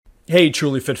Hey,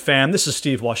 Truly Fit fam, this is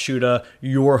Steve Washuta,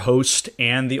 your host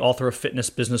and the author of Fitness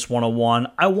Business 101.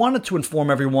 I wanted to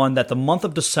inform everyone that the month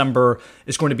of December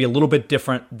is going to be a little bit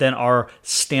different than our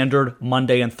standard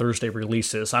Monday and Thursday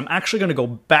releases. I'm actually going to go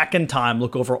back in time,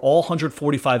 look over all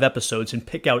 145 episodes, and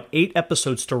pick out 8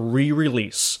 episodes to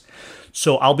re-release.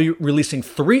 So I'll be releasing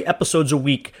 3 episodes a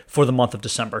week for the month of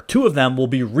December. 2 of them will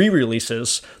be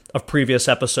re-releases of previous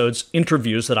episodes,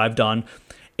 interviews that I've done.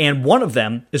 And one of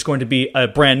them is going to be a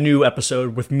brand new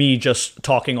episode with me just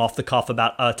talking off the cuff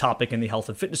about a topic in the health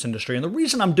and fitness industry. And the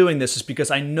reason I'm doing this is because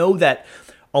I know that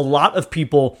a lot of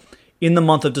people in the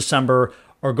month of December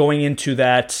are going into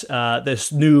that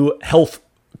this new health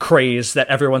craze that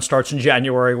everyone starts in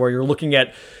January, where you're looking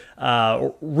at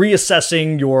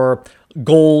reassessing your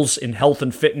goals in health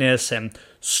and fitness and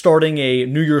starting a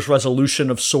New Year's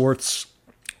resolution of sorts.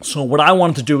 So what I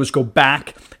wanted to do is go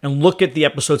back and look at the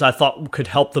episodes I thought could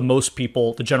help the most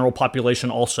people, the general population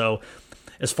also,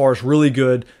 as far as really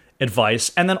good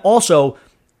advice. And then also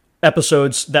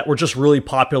episodes that were just really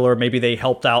popular. Maybe they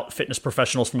helped out fitness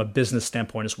professionals from a business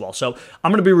standpoint as well. So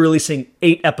I'm going to be releasing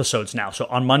 8 episodes now. So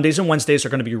on Mondays and Wednesdays are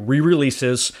going to be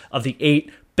re-releases of the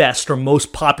 8 best or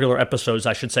most popular episodes,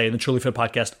 I should say, in the Truly Fit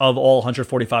podcast of all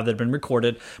 145 that have been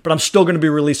recorded. But I'm still going to be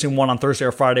releasing one on Thursday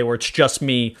or Friday where it's just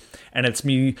me, and it's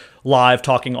me live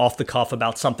talking off the cuff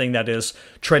about something that is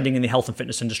trending in the health and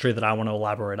fitness industry that I want to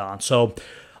elaborate on. So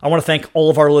I want to thank all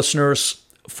of our listeners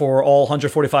for all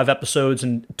 145 episodes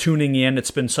and tuning in.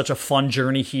 It's been such a fun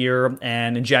journey here.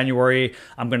 And in January,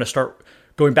 I'm going to start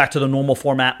going back to the normal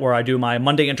format where I do my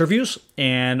Monday interviews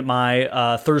and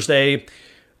my Thursday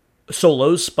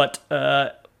solos. But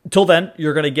till then,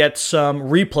 you're going to get some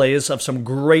replays of some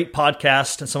great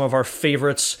podcasts and some of our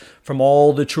favorites from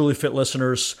all the Truly Fit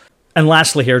listeners. And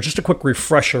lastly here, just a quick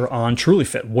refresher on Truly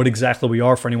Fit, what exactly we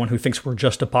are for anyone who thinks we're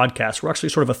just a podcast. We're actually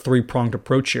sort of a 3-pronged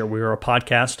approach here. We are a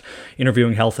podcast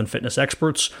interviewing health and fitness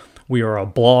experts. We are a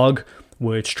blog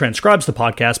which transcribes the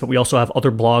podcast, but we also have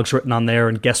other blogs written on there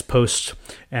and guest posts,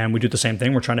 and we do the same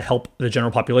thing. We're trying to help the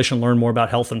general population learn more about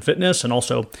health and fitness and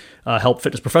also help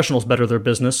fitness professionals better their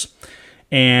business.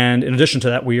 And in addition to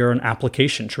that, we are an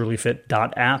application,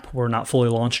 trulyfit.app. We're not fully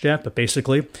launched yet, but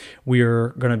basically we are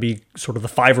going to be sort of the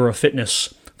Fiverr of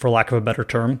fitness, for lack of a better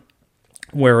term,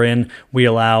 wherein we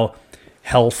allow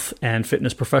health and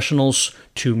fitness professionals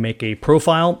to make a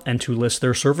profile and to list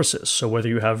their services. So whether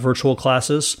you have virtual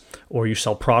classes or you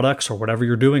sell products or whatever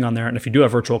you're doing on there, and if you do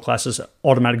have virtual classes,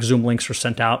 automatic Zoom links are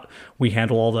sent out. We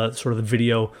handle all the sort of the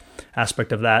video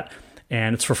aspect of that.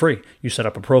 And it's for free. You set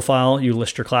up a profile, you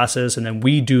list your classes, and then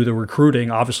we do the recruiting.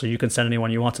 Obviously, you can send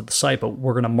anyone you want to the site, but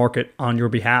we're going to market on your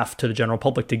behalf to the general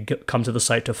public to come to the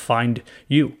site to find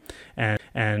you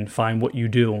and find what you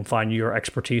do and find your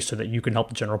expertise so that you can help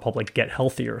the general public get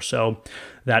healthier. So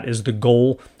that is the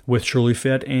goal with Truly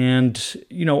Fit. And,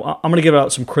 you know, I'm going to give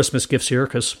out some Christmas gifts here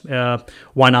because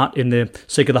why not? In the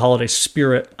sake of the holiday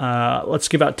spirit, let's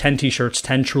give out 10 t-shirts,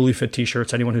 10 Truly Fit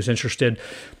t-shirts. Anyone who's interested,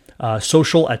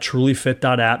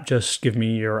 social@trulyfit.app. Just give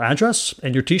me your address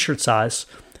and your t-shirt size,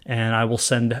 and I will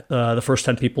send the first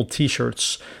 10 people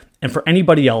t-shirts. And for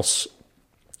anybody else,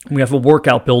 we have a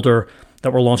workout builder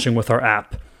that we're launching with our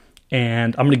app,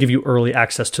 and I'm going to give you early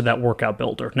access to that workout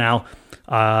builder. Now,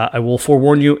 I will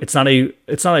forewarn you, it's not a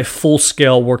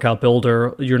full-scale workout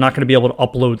builder. You're not going to be able to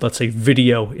upload, let's say,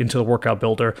 video into the workout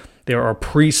builder. There are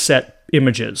preset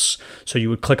images. So you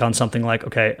would click on something like,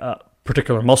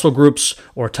 particular muscle groups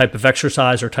or type of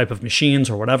exercise or type of machines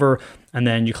or whatever, and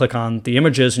then you click on the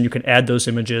images and you can add those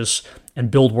images and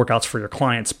build workouts for your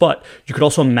clients. But you could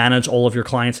also manage all of your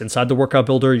clients inside the workout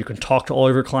builder. You can talk to all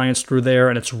of your clients through there,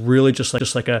 and it's really just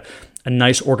like a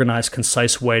nice, organized,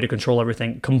 concise way to control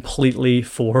everything completely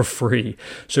for free.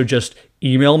 So just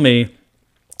email me,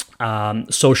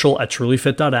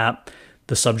 social@trulyfit.app.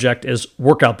 The subject is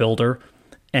workout builder,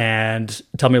 and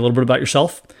tell me a little bit about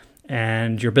yourself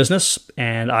and your business,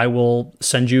 and I will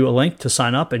send you a link to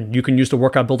sign up, and you can use the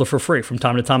workout builder for free. From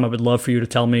time to time, I would love for you to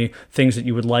tell me things that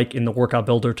you would like in the workout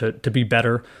builder to be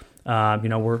better.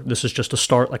 This is just a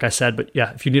start, like I said, but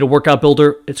yeah, if you need a workout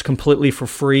builder, it's completely for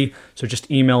free. So just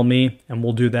email me and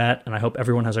we'll do that. And I hope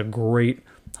everyone has a great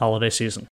holiday season.